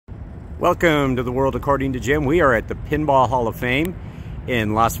Welcome to the world according to Jim. We are at the Pinball Hall of Fame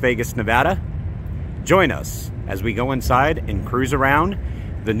in Las Vegas, Nevada. Join us as we go inside and cruise around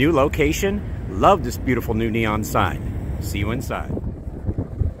the new location. Love this beautiful new neon sign. See you inside.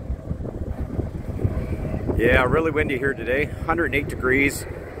 Yeah, really windy here today. 108 degrees,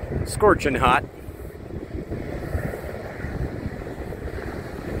 scorching hot.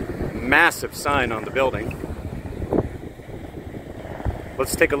 Massive sign on the building.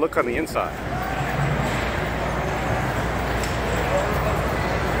 Let's take a look on the inside.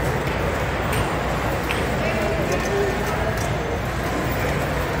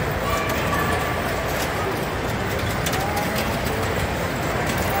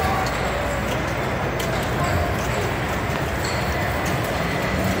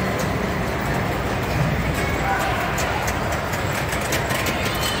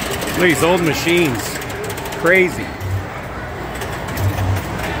 Look at these old machines. Crazy.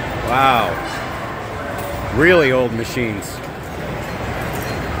 Wow. Really old machines.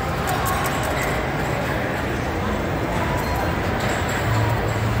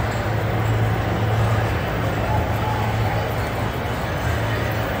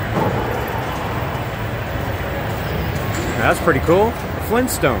 That's pretty cool. The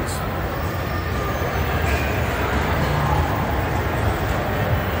Flintstones.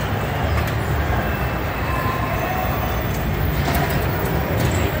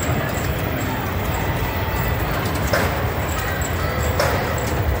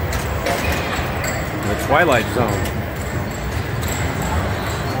 Twilight Zone.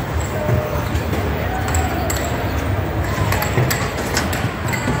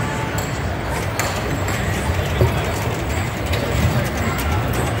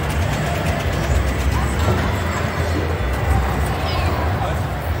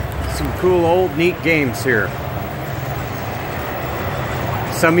 Some cool old neat games here.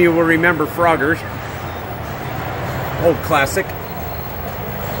 Some of you will remember Frogger. Old classic.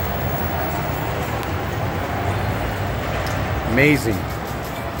 Amazing.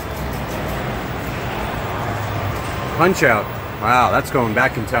 Punch Out. Wow, that's going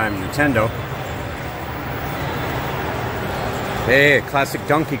back in time. Nintendo. Hey, classic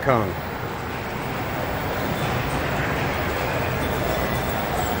Donkey Kong.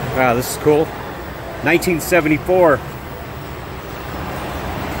 Wow, this is cool. 1974.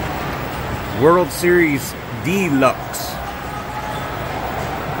 World Series Deluxe.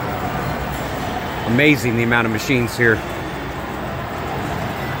 Amazing the amount of machines here.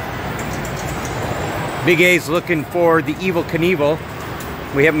 Big A's looking for the Evel Knievel.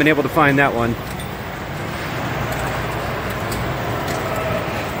 We haven't been able to find that one.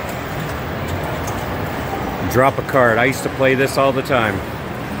 Drop a card. I used to play this all the time.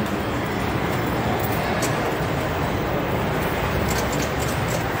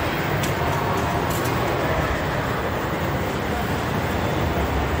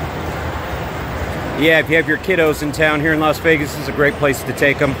 Yeah, if you have your kiddos in town here in Las Vegas, this is a great place to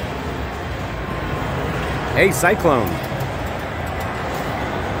take them. Hey, Cyclone.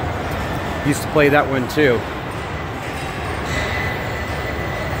 Used to play that one too.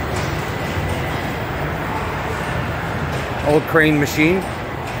 Old crane machine.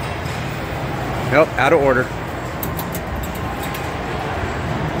 Nope, out of order.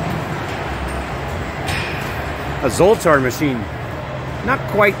 A Zoltar machine. Not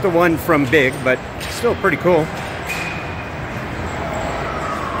quite the one from Big, but still pretty cool.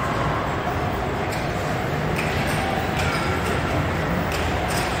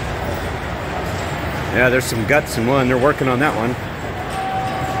 Yeah, there's some guts in one. They're working on that one.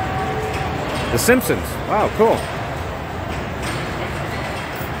 The Simpsons. Wow, cool.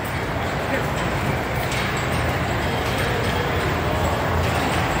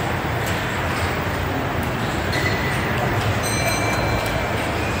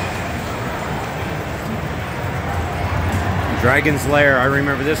 Dragon's Lair. I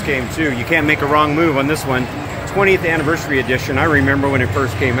remember this game too. You can't make a wrong move on this one. 20th anniversary edition. I remember when it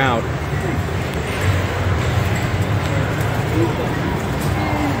first came out.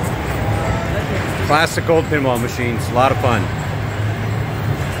 Classic old pinball machines, a lot of fun.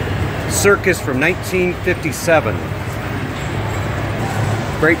 Circus from 1957.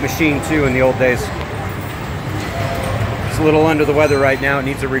 Great machine too in the old days. It's a little under the weather right now, it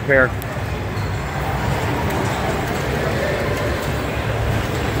needs a repair.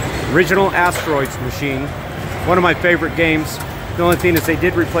 Original Asteroids machine, one of my favorite games. The only thing is they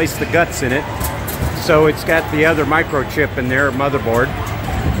did replace the guts in it, so it's got the other microchip in there, motherboard.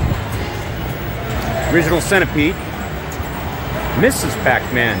 Original Centipede. Mrs.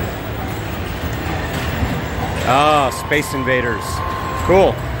 Pac-Man. Ah, Space Invaders.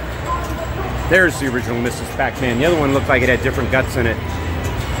 Cool. There's the original Mrs. Pac-Man. The other one looked like it had different guts in it.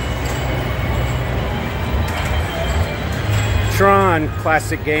 Tron,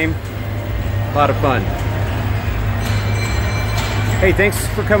 classic game. A lot of fun. Hey, thanks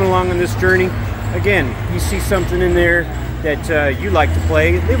for coming along on this journey. Again, you see something in there that you like to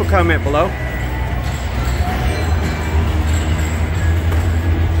play, leave a comment below.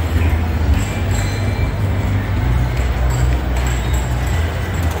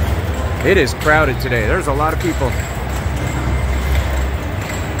 It is crowded today. There's a lot of people.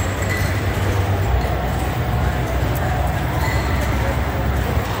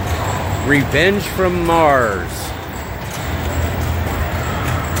 Revenge from Mars.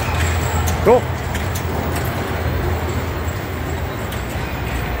 Cool.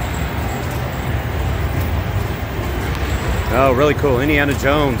 Oh, really cool. Indiana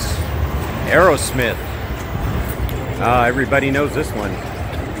Jones. Aerosmith. Everybody knows this one.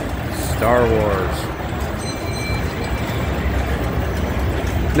 Star Wars.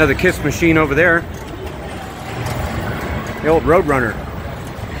 Another Kiss machine over there. The old Roadrunner.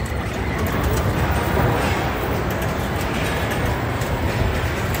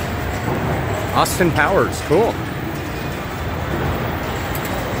 Austin Powers, cool.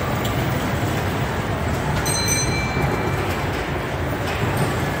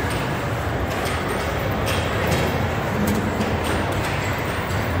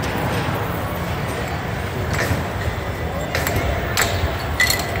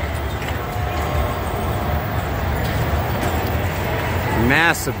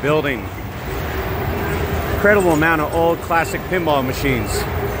 Massive building. Incredible amount of old classic pinball machines.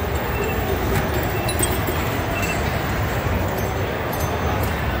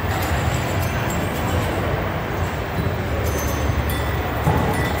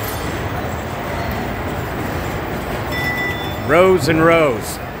 Rows and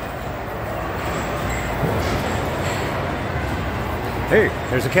rows. Hey,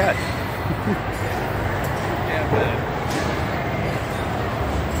 there's a cat.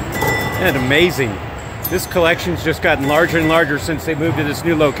 And amazing. This collection's just gotten larger and larger since they moved to this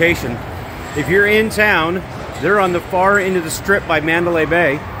new location. If you're in town, they're on the far end of the strip by Mandalay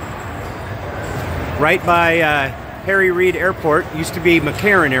Bay. Right by Harry Reid Airport. Used to be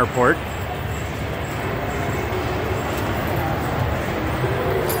McCarran Airport.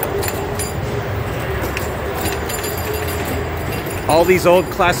 All these old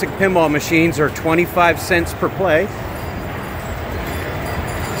classic pinball machines are 25 cents per play.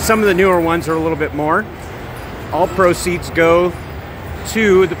 Some of the newer ones are a little bit more. All proceeds go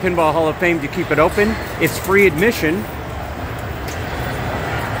to the Pinball Hall of Fame to keep it open. It's free admission.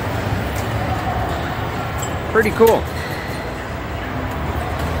 Pretty cool.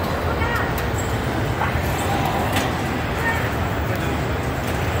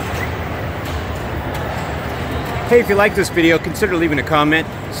 Hey, if you like this video, consider leaving a comment,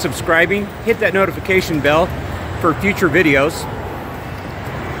 subscribing, hit that notification bell for future videos.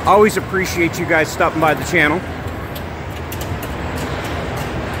 Always appreciate you guys stopping by the channel.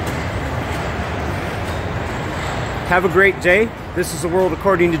 Have a great day. This is The World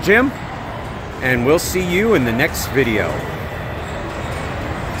According to Jim, and we'll see you in the next video.